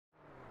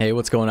Hey,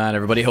 what's going on,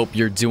 everybody? Hope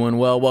you're doing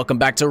well. Welcome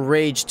back to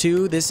Rage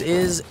 2. This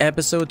is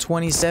episode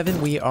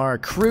 27. We are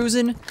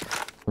cruising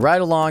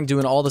right along,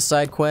 doing all the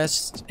side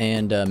quests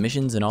and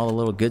missions and all the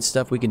little good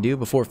stuff we can do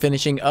before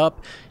finishing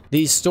up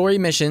these story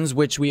missions,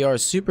 which we are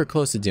super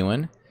close to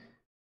doing.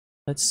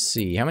 Let's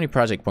see, how many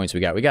project points we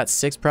got? We got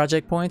 6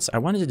 project points. I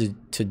wanted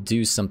to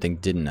do something,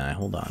 didn't I?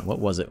 Hold on, what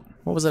was it?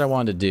 What was it I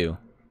wanted to do?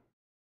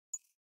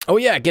 Oh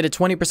yeah, get a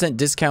 20%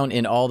 discount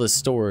in all the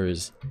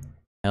stores.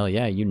 Hell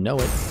yeah, you know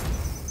it.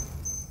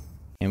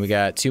 And we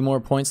got 2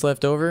 more points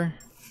left over.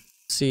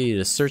 Let's see,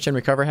 does search and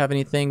recover have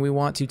anything we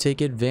want to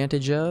take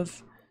advantage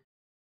of?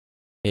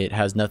 It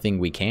has nothing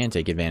we can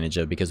take advantage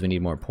of because we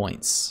need more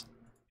points.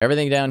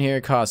 Everything down here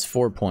costs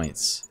 4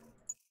 points.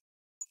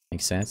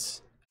 Makes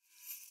sense.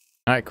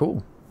 Alright,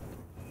 cool.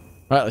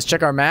 Alright, let's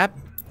check our map.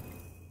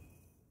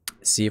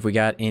 See if we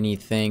got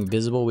anything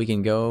visible we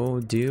can go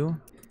do.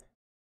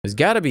 There's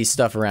gotta be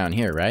stuff around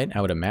here, right?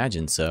 I would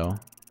imagine so.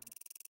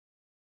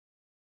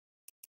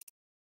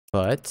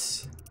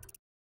 But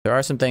there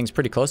are some things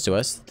pretty close to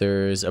us.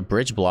 There's a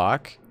bridge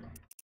block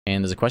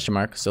and there's a question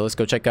mark. So let's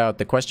go check out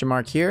the question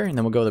mark here, and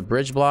then we'll go to the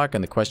bridge block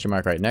and the question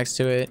mark right next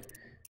to it,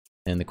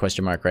 and the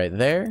question mark right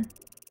there.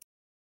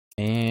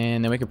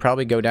 And then we could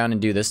probably go down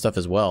and do this stuff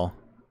as well.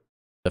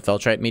 The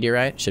Feltrite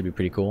meteorite should be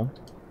pretty cool.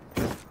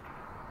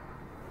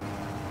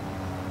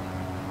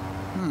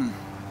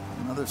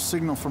 Another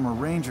signal from a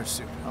ranger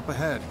suit up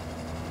ahead.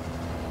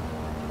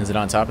 Is it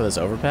on top of this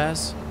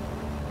overpass?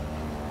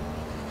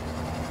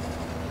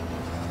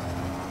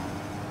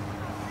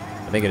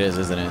 I think it is,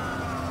 isn't it?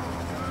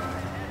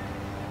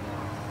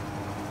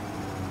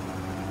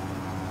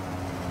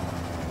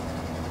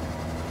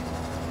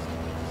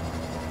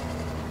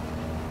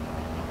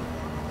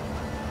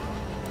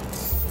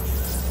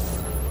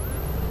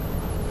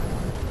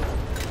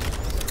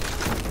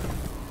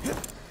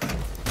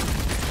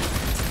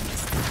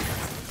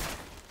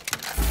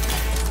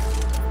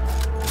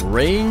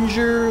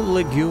 Ranger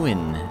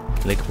Lagoon.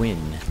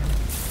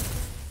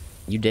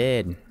 You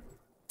dead.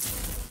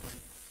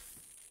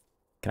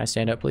 Can I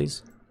stand up,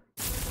 please?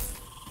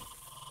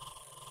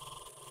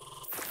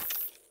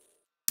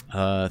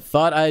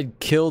 Thought I'd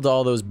killed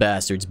all those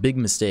bastards. Big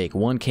mistake.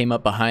 One came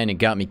up behind and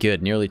got me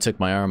good. Nearly took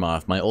my arm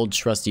off. My old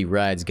trusty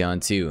ride's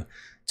gone too.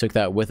 Took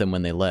that with him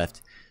when they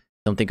left.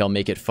 Don't think I'll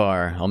make it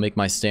far. I'll make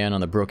my stand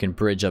on the broken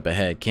bridge up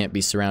ahead. Can't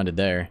be surrounded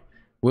there.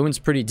 Wound's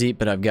pretty deep,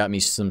 but I've got me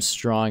some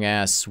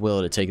strong-ass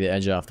swill to take the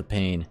edge off the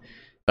pain.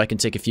 If I can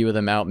take a few of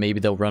them out, maybe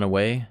they'll run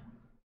away.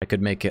 I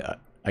could make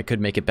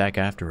it back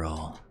after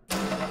all.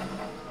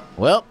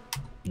 Well,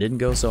 didn't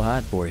go so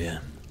hot for you.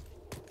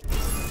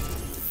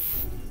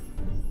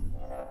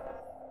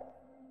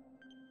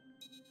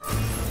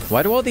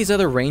 Why do all these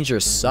other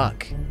rangers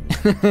suck?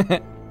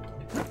 Am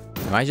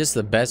I just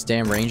the best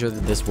damn ranger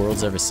that this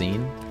world's ever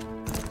seen?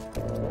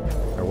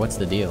 Or what's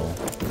the deal?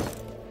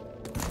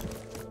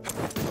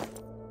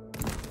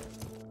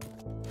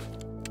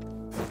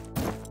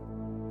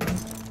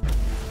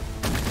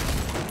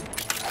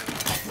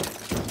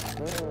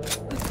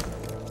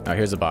 Oh,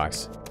 here's a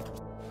box.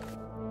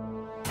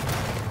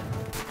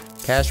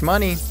 Cash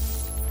money.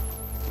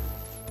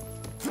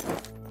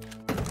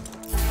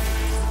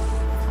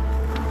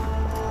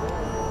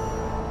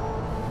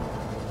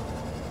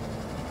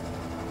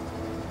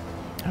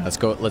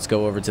 Let's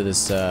go over to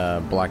this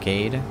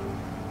blockade.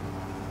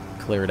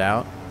 Clear it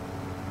out.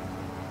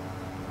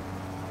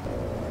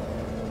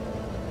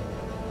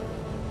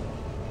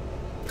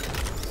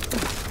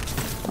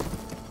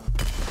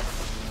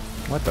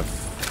 What the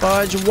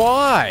fudge?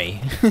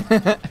 Why?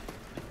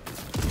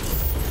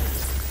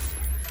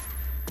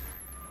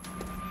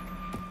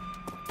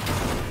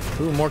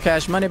 Ooh, more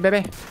cash money,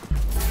 baby.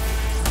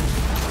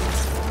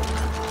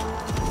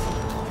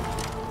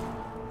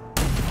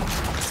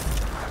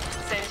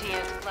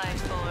 Sentient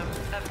life form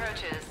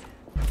approaches.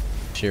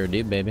 Sure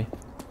do, baby.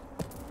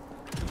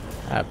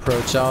 I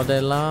approach all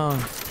day long.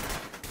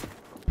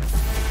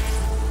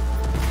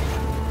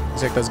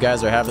 Looks like those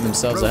guys are having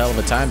themselves a hell of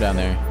a time down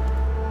there.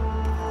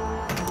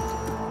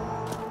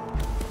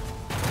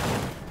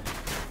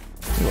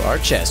 Ooh, our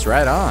chest,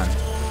 right on.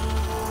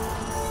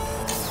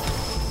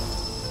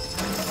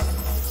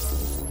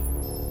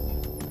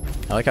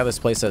 I like how this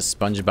place has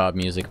SpongeBob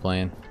music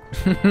playing.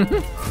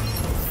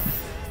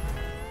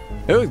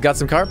 Ooh, got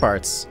some car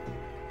parts.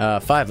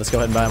 5, let's go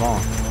ahead and buy them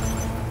all.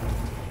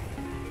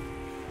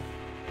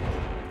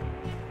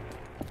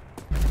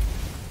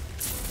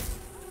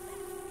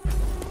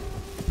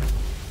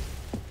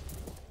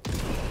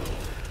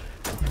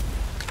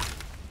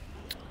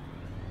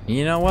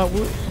 You know what?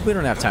 We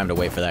don't have time to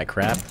wait for that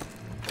crap.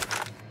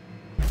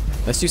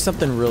 Let's do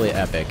something really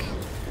epic.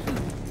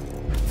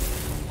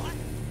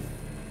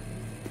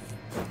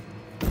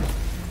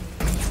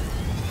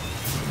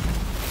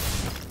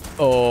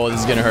 Oh, this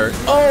is gonna hurt.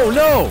 Oh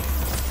no!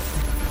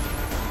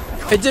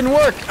 It didn't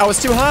work. I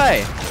was too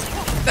high.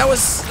 That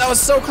was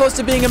so close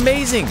to being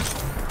amazing.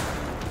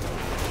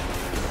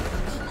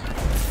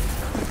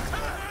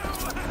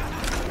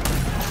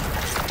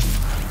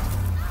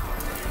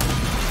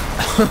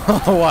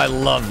 Oh, I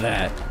love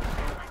that.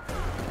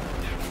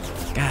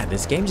 God,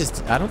 this game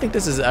just... I don't think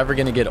this is ever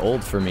gonna get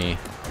old for me.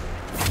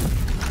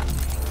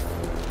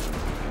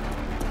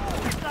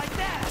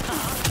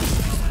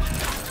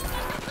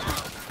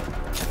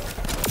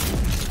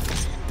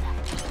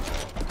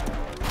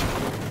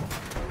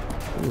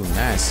 Ooh,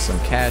 nice. Some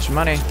cash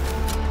money.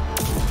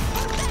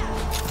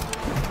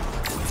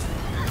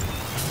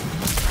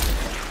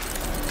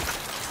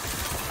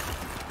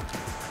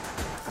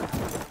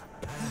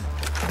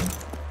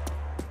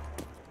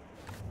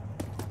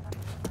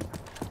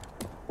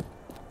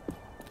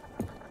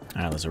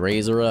 Alright, let's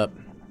raise her up.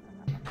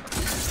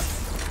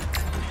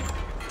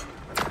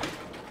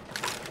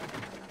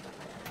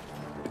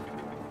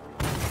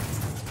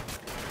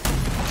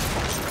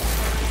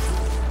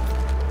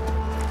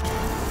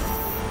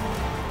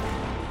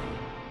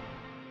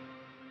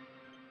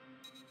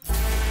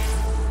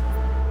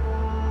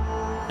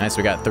 Nice,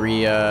 we got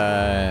three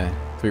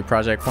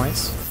project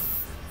points.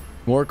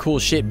 More cool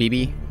shit,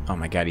 BB. Oh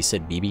my god, he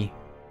said BB.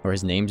 Or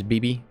his name's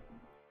BB.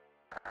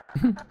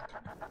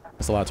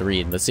 That's a lot to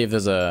read. Let's see if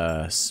there's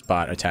a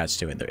spot attached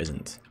to it. There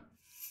isn't.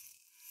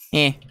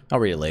 I'll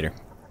read it later.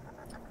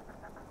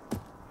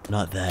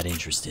 Not that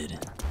interested.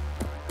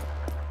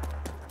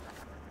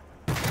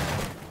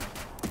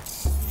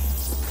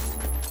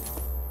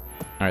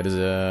 Alright, there's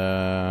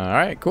a...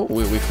 Alright, cool.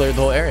 We cleared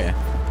the whole area.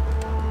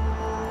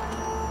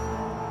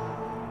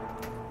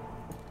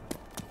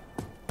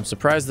 I'm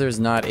surprised there's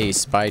not a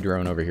spy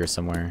drone over here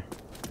somewhere.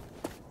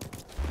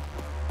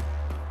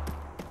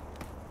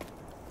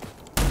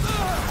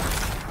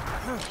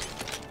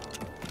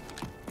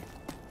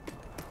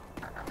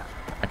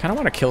 I kind of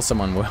want to kill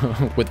someone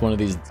with one of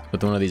these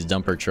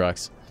dumper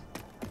trucks.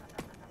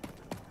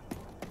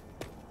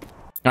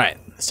 All right,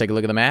 let's take a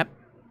look at the map.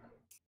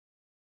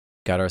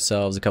 Got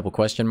ourselves a couple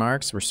question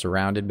marks. We're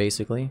surrounded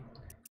basically.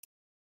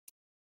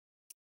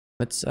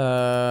 Let's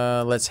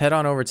head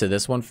on over to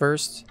this one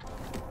first.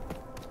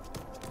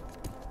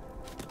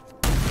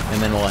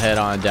 And then we'll head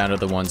on down to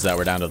the ones that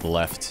were down to the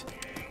left.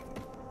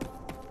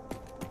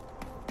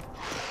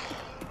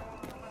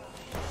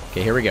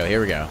 Okay, here we go,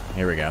 here we go,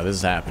 here we go. This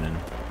is happening.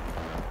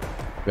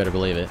 Better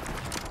believe it.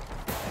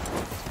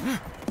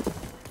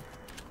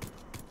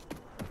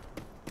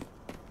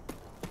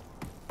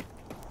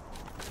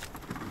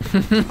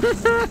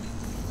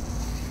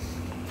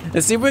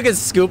 Let's see if we can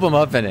scoop them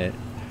up in it.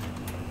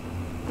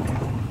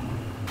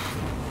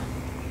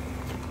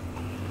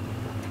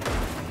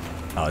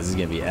 Oh, this is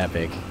gonna be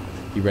epic.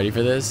 You ready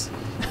for this?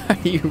 Are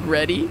you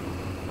ready?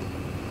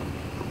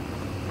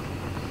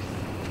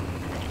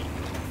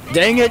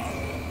 Dang it!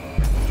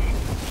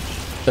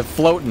 They're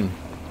floating.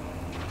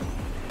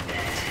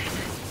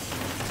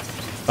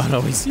 Oh no,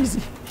 he's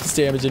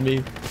damaging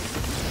me.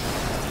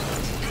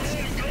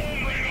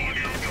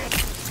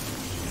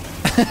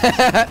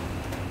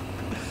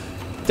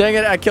 Dang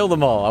it, I killed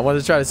them all. I wanted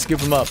to try to scoop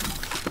them up.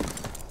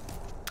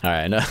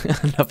 Alright,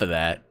 enough of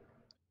that.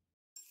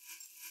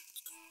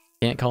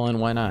 Can't call in,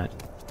 why not?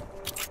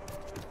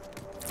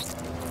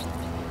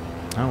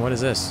 Oh, what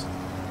is this?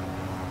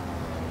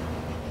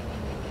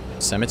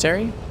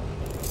 Cemetery?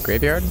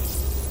 Graveyard?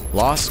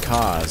 Lost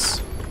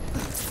cause.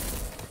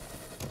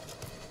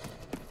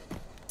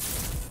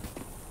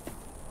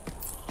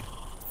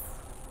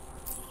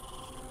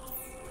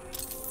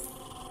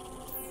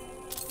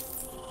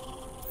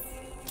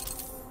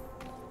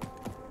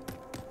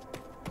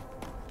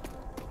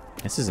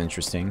 This is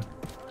interesting.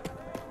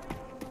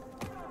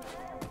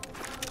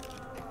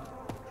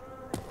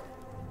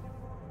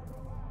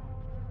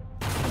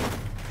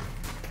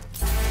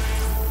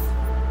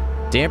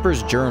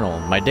 Damper's journal.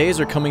 My days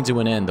are coming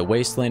to an end. The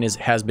wasteland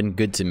has been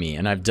good to me,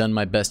 and I've done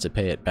my best to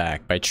pay it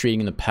back by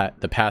treating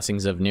the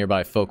passings of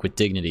nearby folk with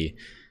dignity.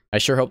 I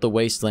sure hope the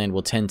wasteland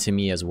will tend to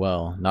me as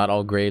well. Not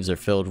all graves are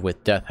filled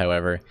with death,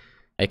 however.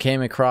 I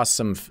came across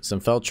some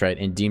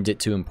feltrite and deemed it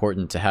too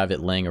important to have it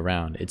laying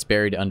around. It's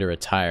buried under a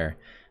tire.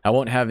 I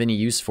won't have any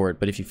use for it,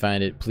 but if you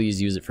find it, please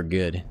use it for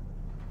good.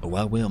 Oh,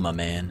 I will, my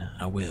man.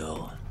 I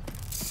will.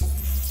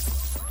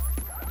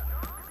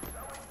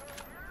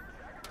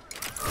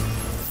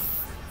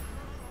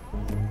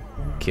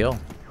 Kill.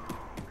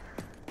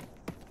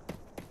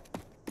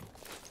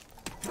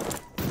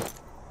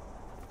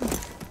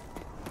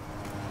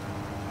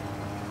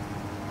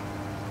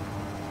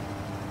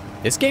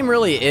 This game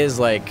really is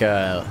like,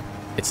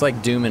 it's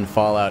like Doom and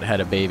Fallout had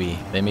a baby.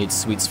 They made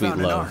sweet, sweet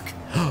love.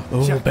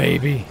 Oh,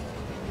 baby.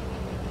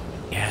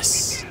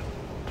 Yes.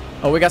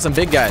 Oh, we got some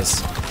big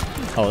guys.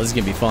 Oh, this is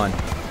gonna be fun.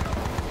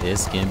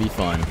 This is gonna be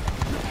fun.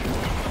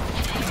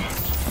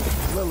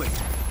 Lily,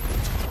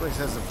 this place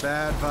has a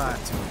bad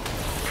vibe to it.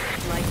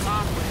 Like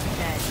Mom would have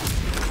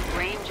said,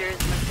 Rangers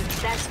must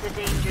assess the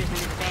dangers in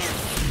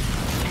advance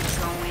and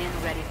go in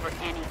ready for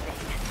anything.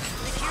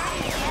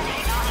 Security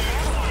again not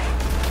available.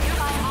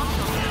 Nearby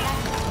hospital.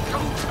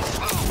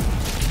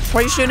 Why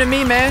are you shooting at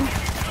me, man?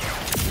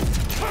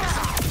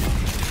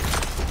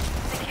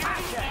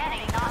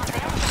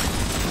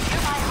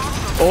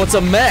 Oh, it's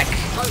a mech!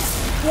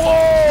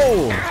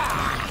 Whoa!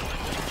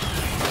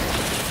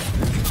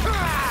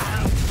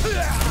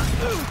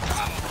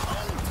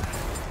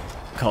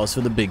 calls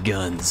for the big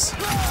guns.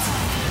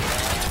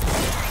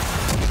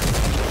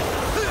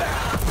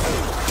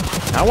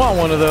 I want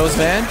one of those,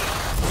 man.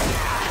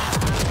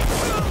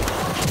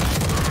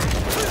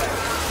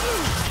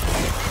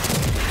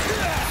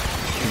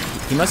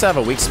 He must have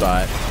a weak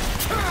spot.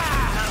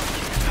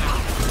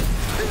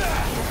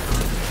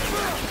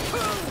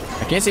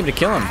 I can't seem to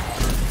kill him.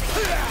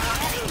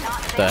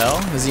 What the hell?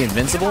 Is he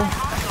invincible?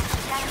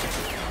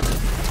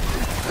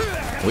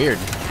 Weird.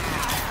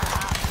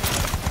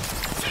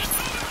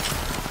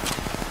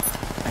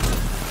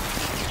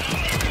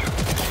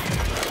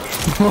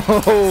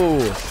 Whoa!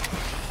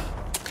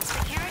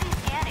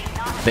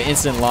 The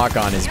instant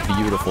lock-on is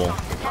beautiful.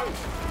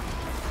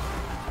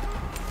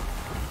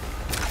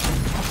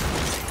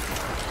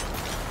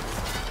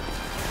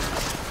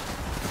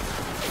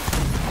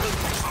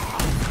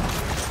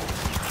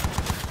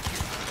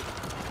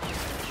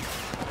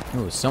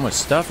 Ooh, so much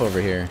stuff over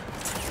here.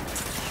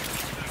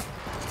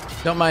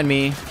 Don't mind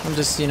me. I'm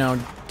just, you know,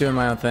 doing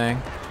my own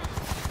thing.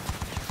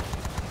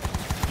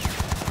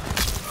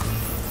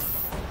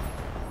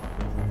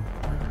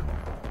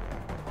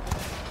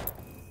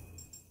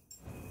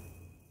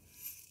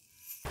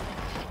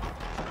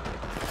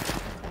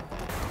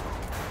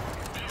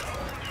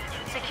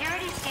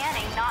 Security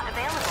scanning not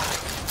available.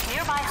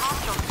 Nearby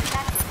hostiles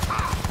detected.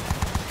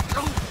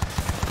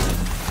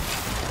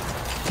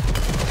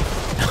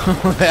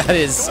 That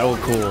is so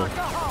cool. We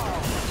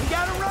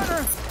got a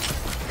runner.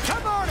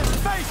 Come on and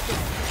face it.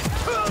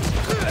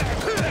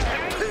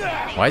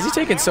 Why is he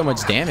taking so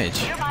much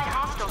damage? Nearby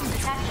hostiles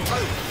detected.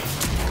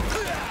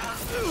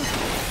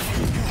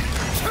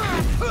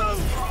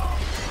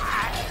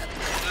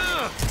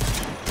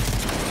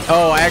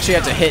 Oh, I actually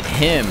have to hit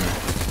him.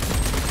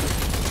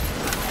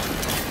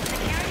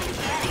 Security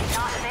scanning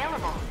not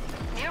available.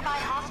 Nearby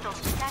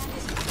hostiles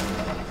detected.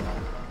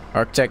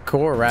 Architect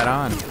core, right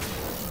on.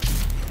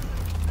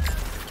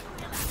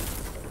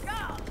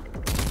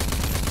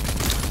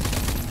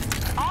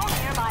 All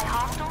nearby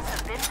hostiles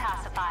have been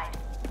pacified.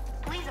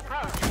 Please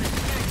approach the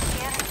security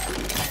scanner.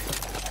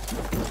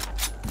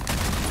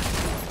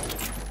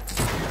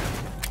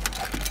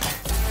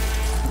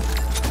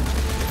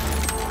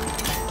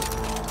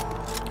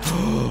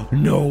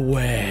 No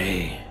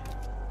way.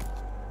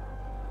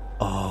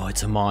 Oh,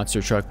 it's a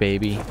monster truck,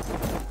 baby.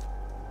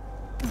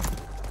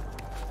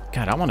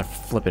 God, I want a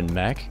flippin'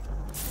 mech.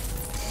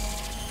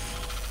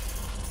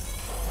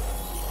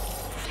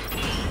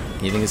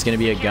 You think it's gonna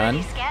be a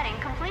gun? Security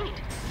scanning complete.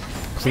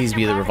 Please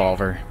be the Mr.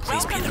 revolver.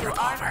 Please be Welcome the to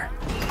revolver.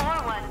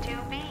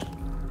 412B.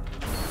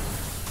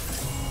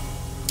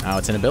 Oh,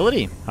 it's an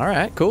ability. All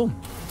right, cool.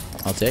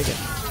 I'll take it.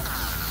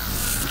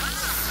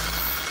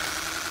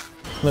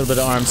 A little bit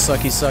of arm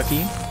sucky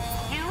sucky.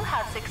 You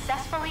have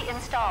successfully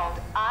installed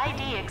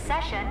ID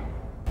accession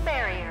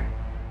barrier.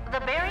 The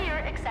barrier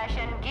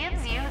accession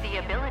gives you the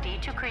ability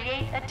to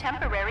create a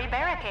temporary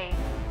barricade,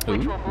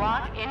 which Ooh. will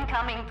block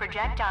incoming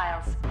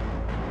projectiles.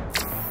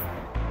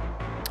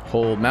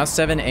 Hold mouse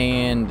 7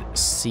 and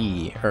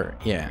C. Or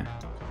yeah.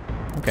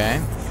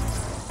 Okay.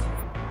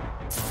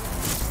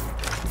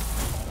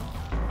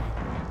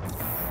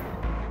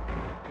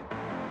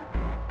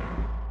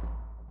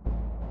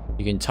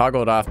 You can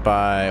toggle it off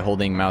by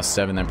holding mouse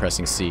 7 then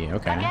pressing C.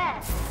 Okay.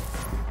 Again.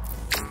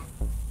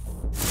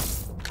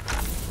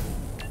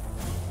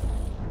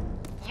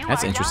 You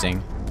That's are interesting.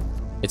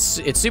 done.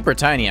 It's super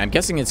tiny. I'm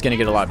guessing it's gonna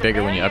get a lot Use the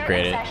bigger when you barrier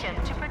upgrade it. accession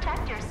to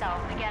protect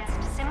yourself against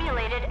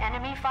simulated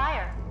enemy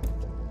fire.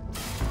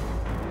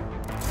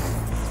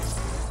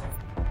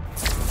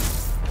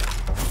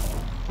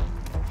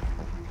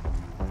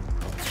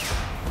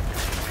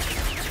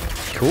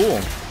 Cool.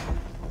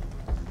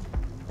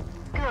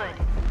 Good.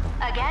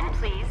 Again,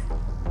 please.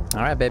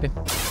 All right, baby.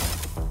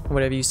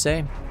 Whatever you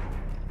say.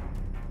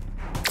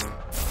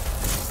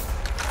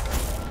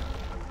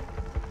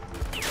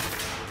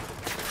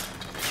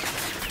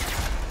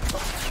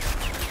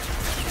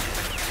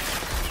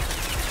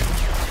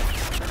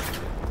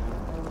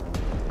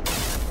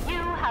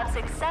 You have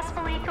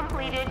successfully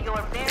completed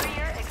your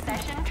barrier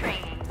accession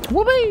training.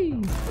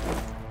 Whoopee!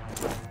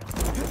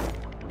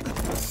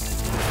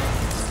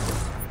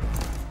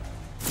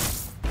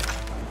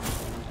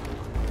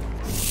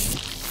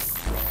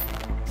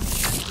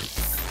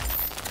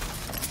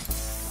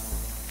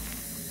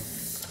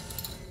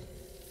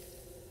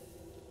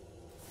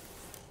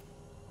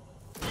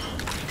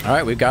 All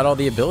right, we've got all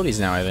the abilities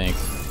now, I think.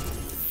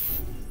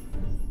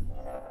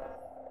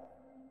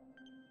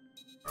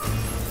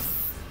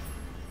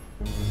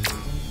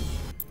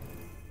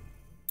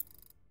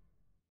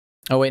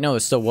 Oh wait, no,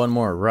 there's still one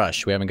more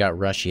rush. We haven't got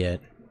rush yet.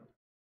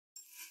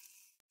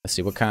 Let's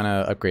see, what kind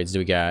of upgrades do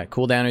we got?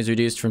 Cooldown is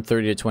reduced from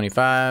 30 to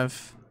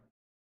 25.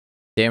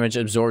 Damage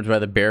absorbed by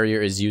the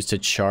barrier is used to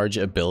charge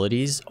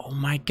abilities. Oh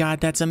my god,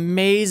 that's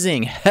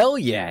amazing! Hell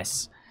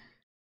yes!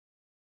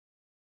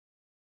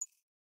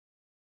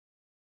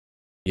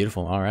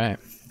 Beautiful, alright.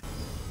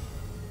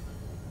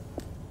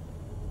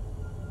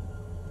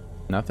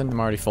 Nothing? I'm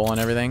already full on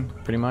everything,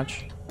 pretty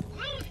much.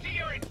 May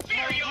you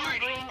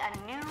bring a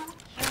new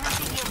human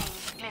beginning,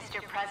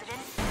 Mr. President.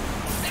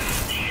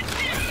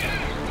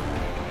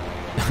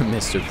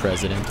 Mr.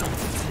 President.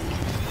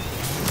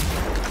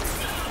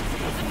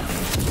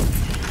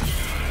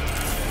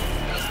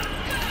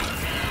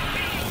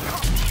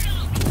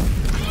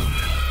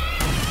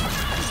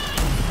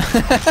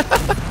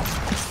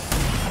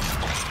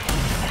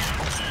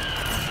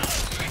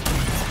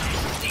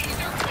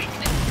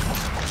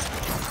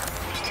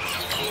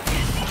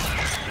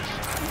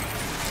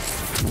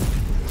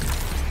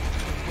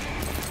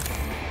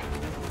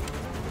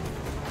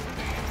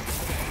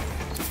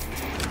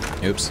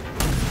 Oops.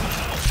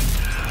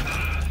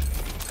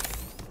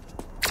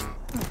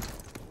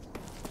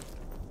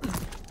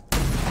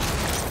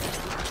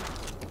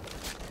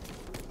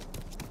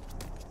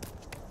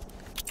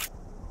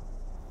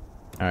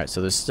 Alright,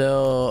 so there's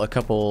still a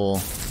couple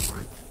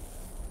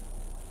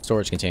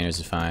storage containers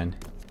to find.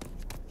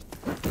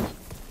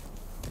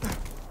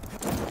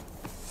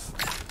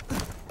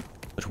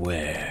 But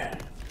where?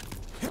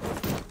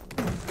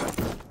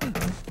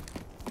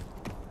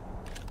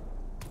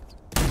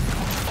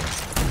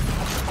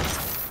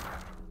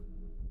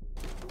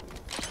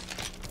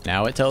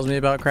 Now it tells me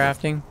about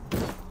crafting?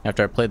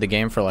 After I played the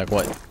game for like,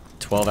 what,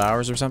 12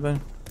 hours or something?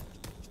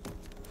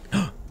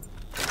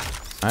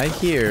 I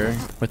hear,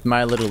 with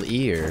my little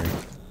ear,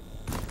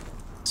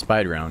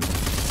 spide round.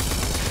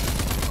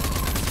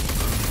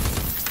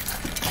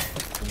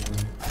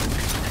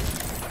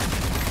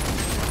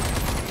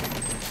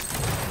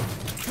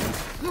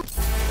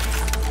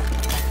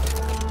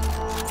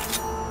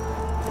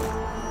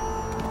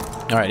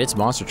 Alright, it's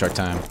monster truck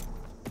time.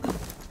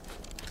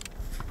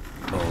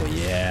 Oh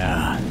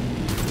yeah.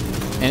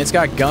 And it's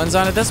got guns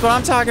on it. That's what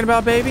I'm talking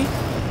about, baby.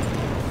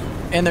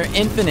 And they're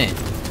infinite.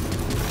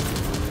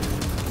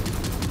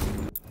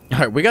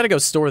 Alright, we gotta go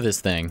store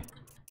this thing.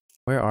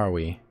 Where are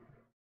we?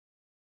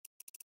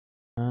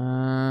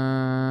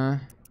 I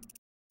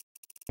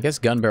guess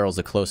gun barrel's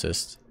the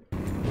closest.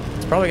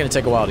 It's probably gonna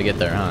take a while to get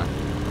there, huh?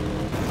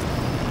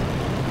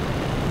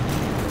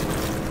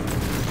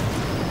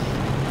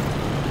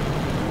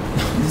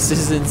 This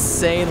is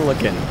insane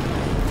looking.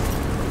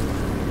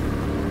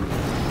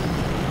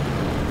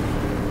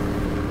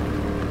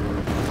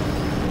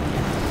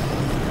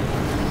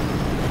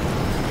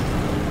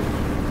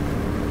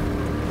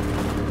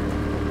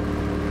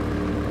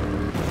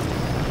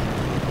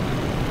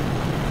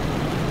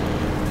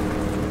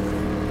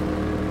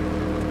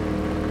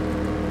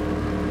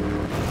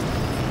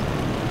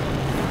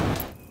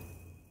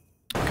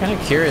 Kind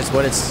of curious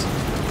what it's...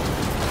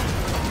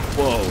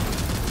 Whoa.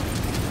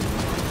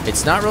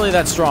 It's not really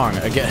that strong,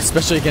 again,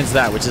 especially against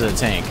that, which is a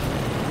tank.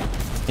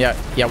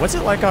 Yeah, what's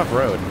it like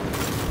off-road?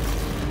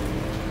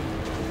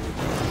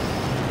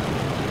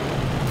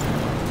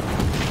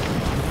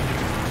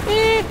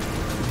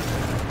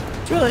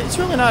 It's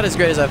really not as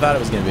great as I thought it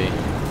was gonna be.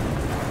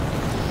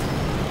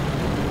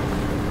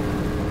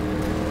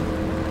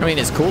 I mean,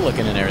 it's cool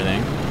looking and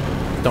everything.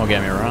 Don't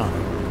get me wrong.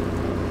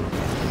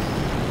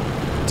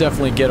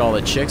 Definitely get all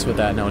the chicks with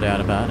that, no doubt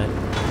about it.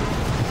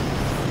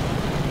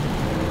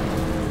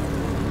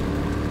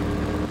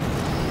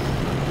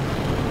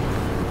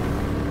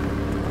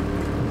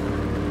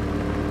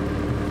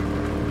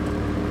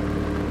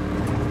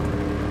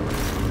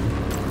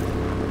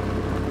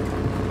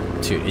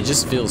 Dude, it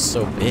just feels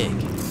so big.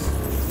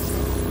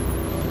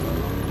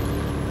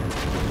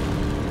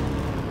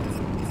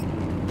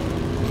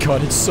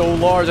 God, it's so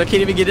large. I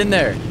can't even get in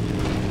there.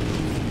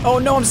 Oh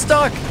no, I'm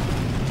stuck.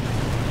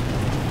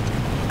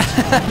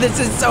 This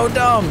is so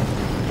dumb.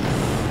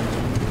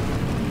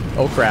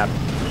 Oh crap.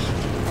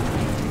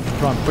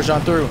 Come on, push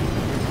on through.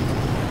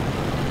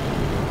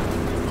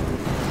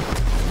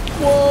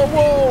 Whoa,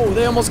 whoa,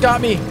 they almost got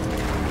me.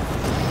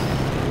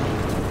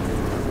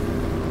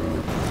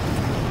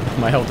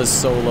 My health is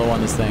so low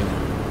on this thing.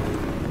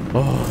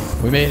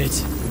 Oh, we made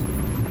it.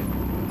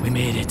 We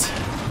made it.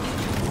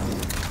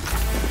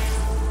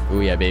 Oh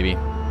yeah, baby.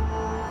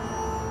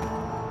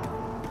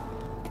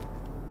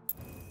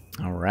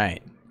 All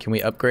right. Can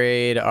we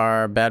upgrade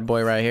our bad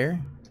boy right here?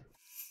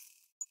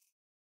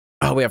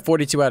 Oh, we have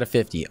 42 out of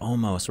 50.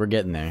 Almost. We're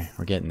getting there.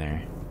 We're getting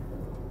there.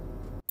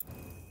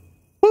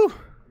 Woo!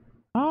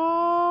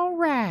 All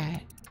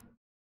right.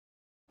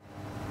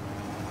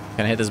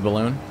 Can I hit this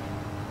balloon?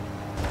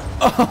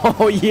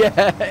 Oh,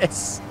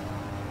 yes!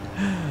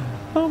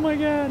 Oh my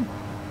god.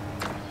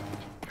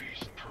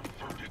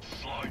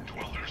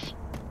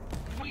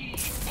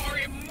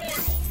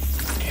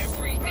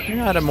 You're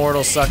not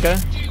immortal, sucker.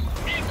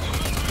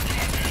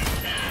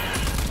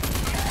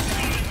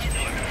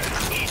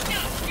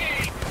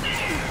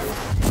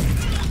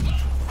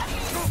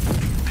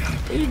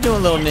 What are you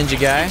doing, little ninja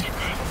guy?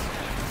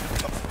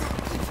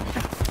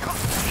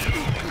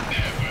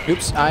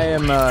 Oops, I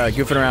am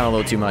goofing around a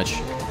little too much.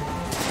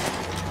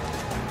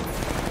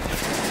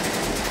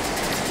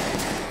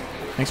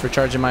 Thanks for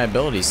charging my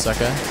abilities,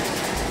 sucker.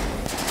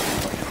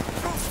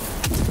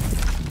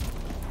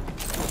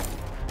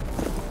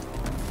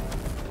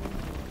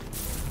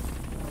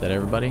 Is that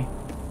everybody?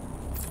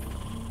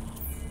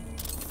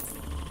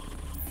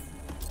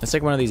 Let's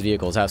take one of these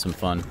vehicles, have some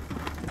fun.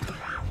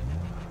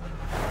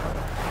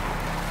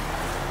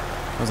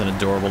 was an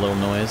adorable little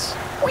noise.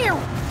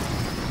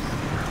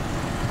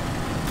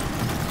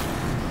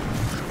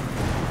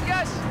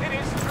 Yes, it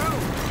is true.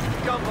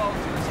 Gumball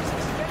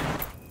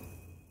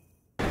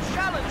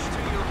challenge to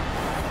you.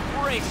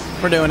 Race.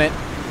 We're doing it.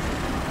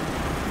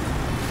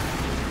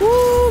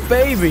 Woo,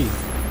 baby.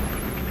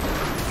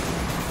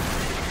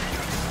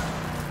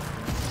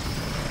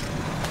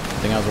 I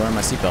think I was wearing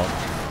my seatbelt.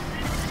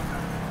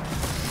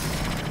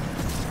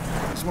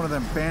 It's one of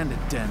them bandit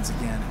dens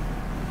again.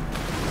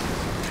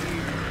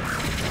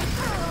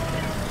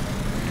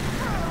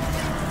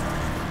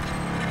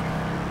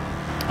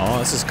 Oh,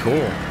 this is cool. All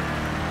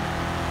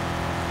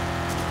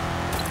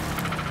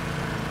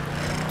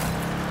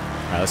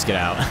right, let's get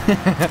out.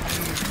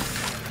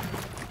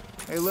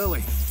 Hey,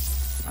 Lily.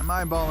 I'm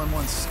eyeballing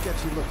one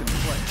sketchy-looking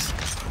place.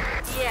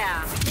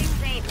 Yeah,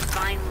 things ain't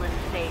Vineland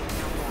safe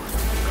no more.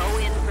 Go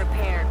in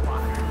prepared,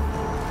 Walker.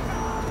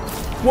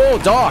 Whoa,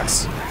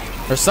 dogs!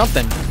 Or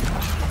something.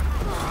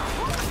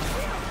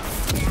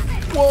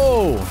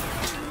 Whoa!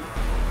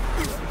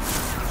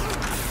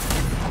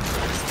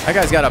 That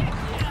guy's got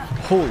a...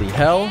 Holy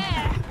hell.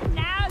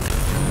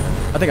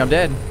 I think I'm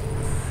dead.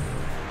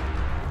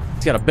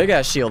 He's got a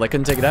big-ass shield. I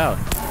couldn't take it out.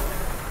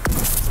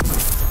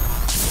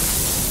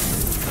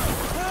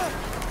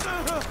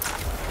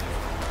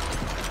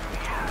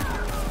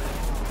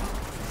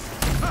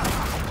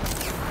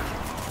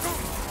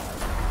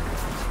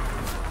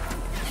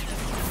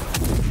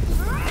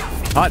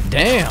 Hot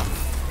damn!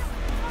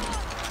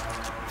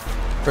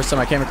 First time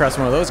I came across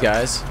one of those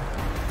guys.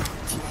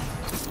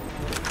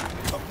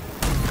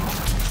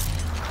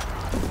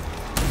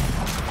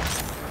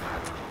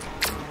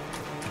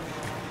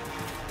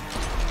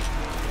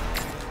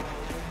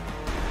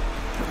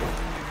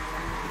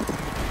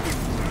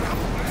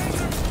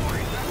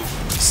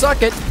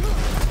 Suck it!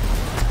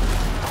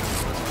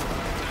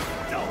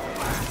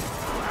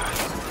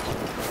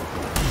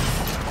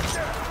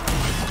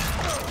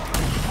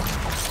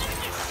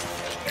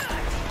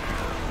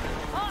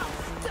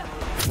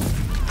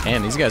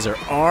 Man, these guys are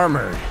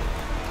armored.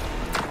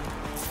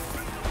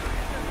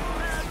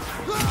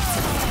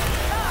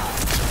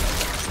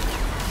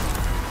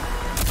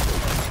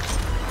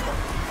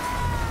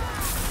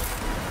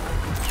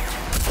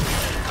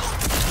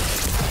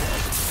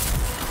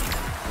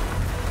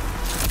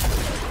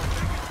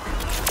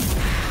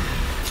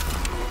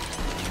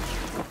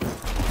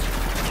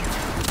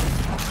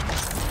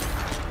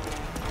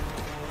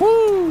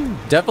 Woo!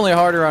 Definitely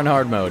harder on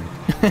hard mode.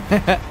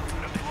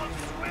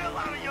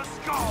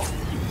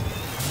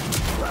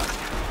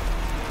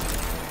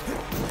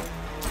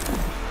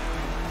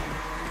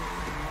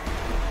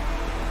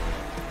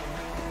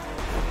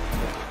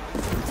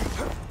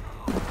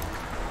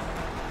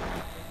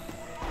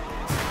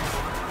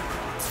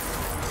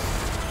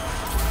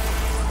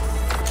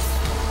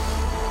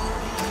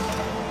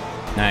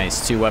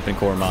 Nice, 2 weapon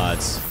core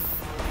mods.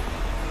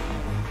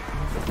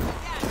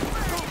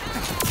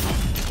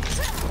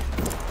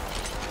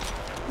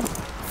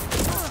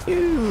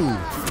 Ew,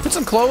 put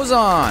some clothes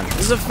on.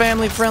 This is a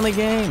family-friendly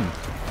game.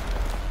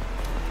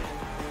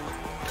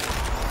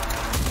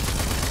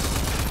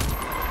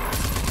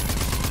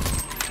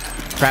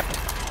 Crap.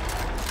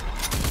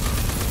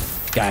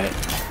 Got it.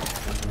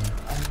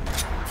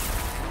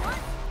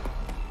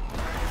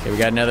 Okay, we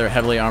got another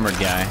heavily armored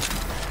guy.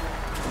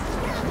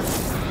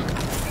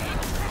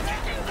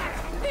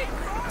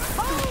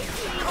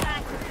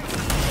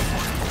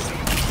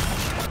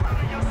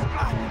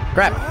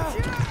 Crap.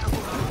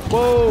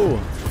 Whoa.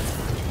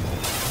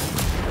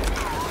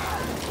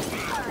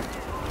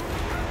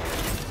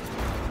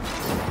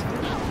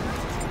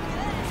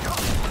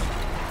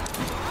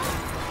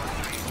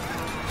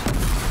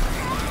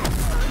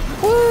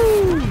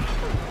 Woo.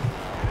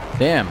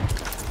 Damn.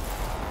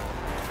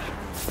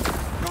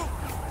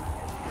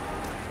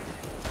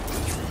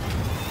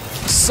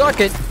 Suck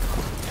it.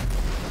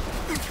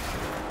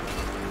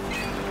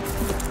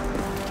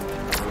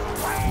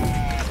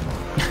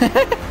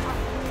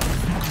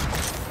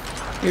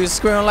 He was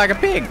squealing like a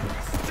pig.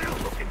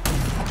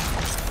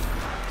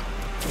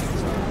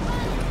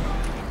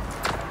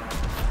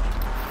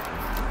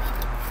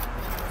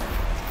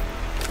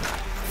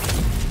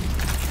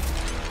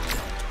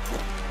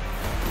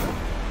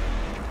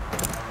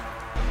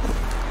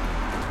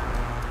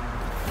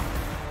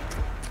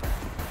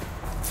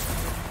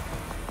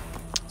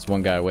 There's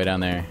one guy way down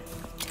there.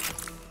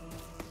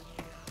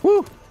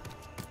 Woo!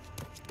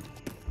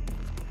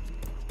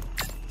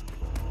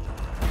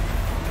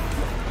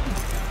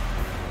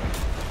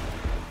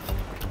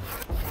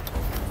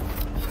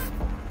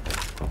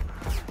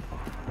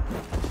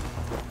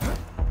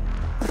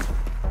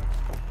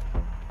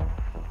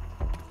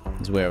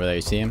 He's way over there,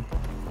 you see him?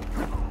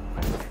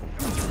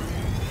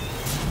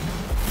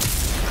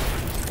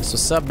 So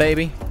what's up,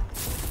 baby?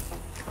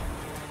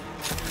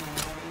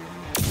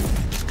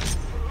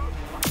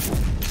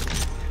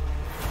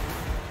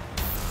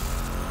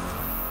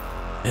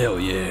 Hell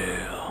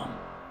yeah.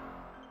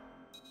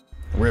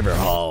 River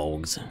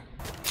hogs.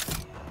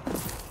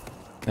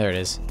 There it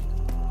is.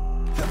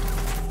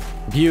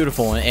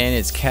 Beautiful, and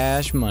it's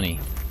cash money.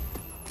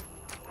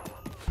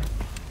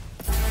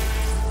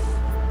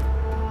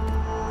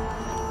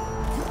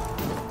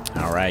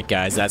 right,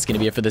 guys, that's going to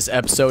be it for this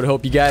episode.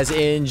 Hope you guys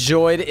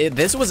enjoyed it.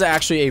 This was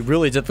actually a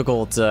really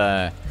difficult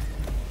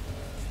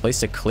place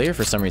to clear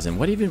for some reason.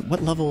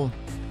 What level?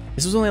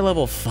 This was only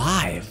level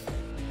 5.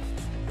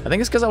 I think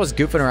it's because I was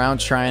goofing around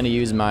trying to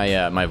use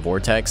my my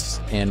vortex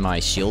and my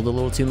shield a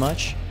little too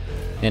much.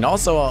 And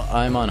also,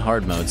 I'm on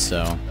hard mode,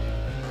 so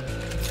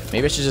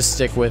maybe I should just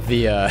stick with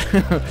the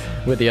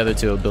with the other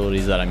 2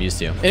 abilities that I'm used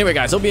to. Anyway,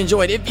 guys, hope you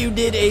enjoyed. If you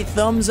did, a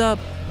thumbs up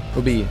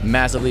would be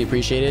massively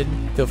appreciated.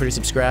 Feel free to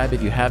subscribe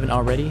if you haven't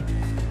already.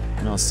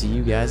 And I'll see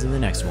you guys in the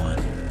next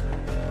one.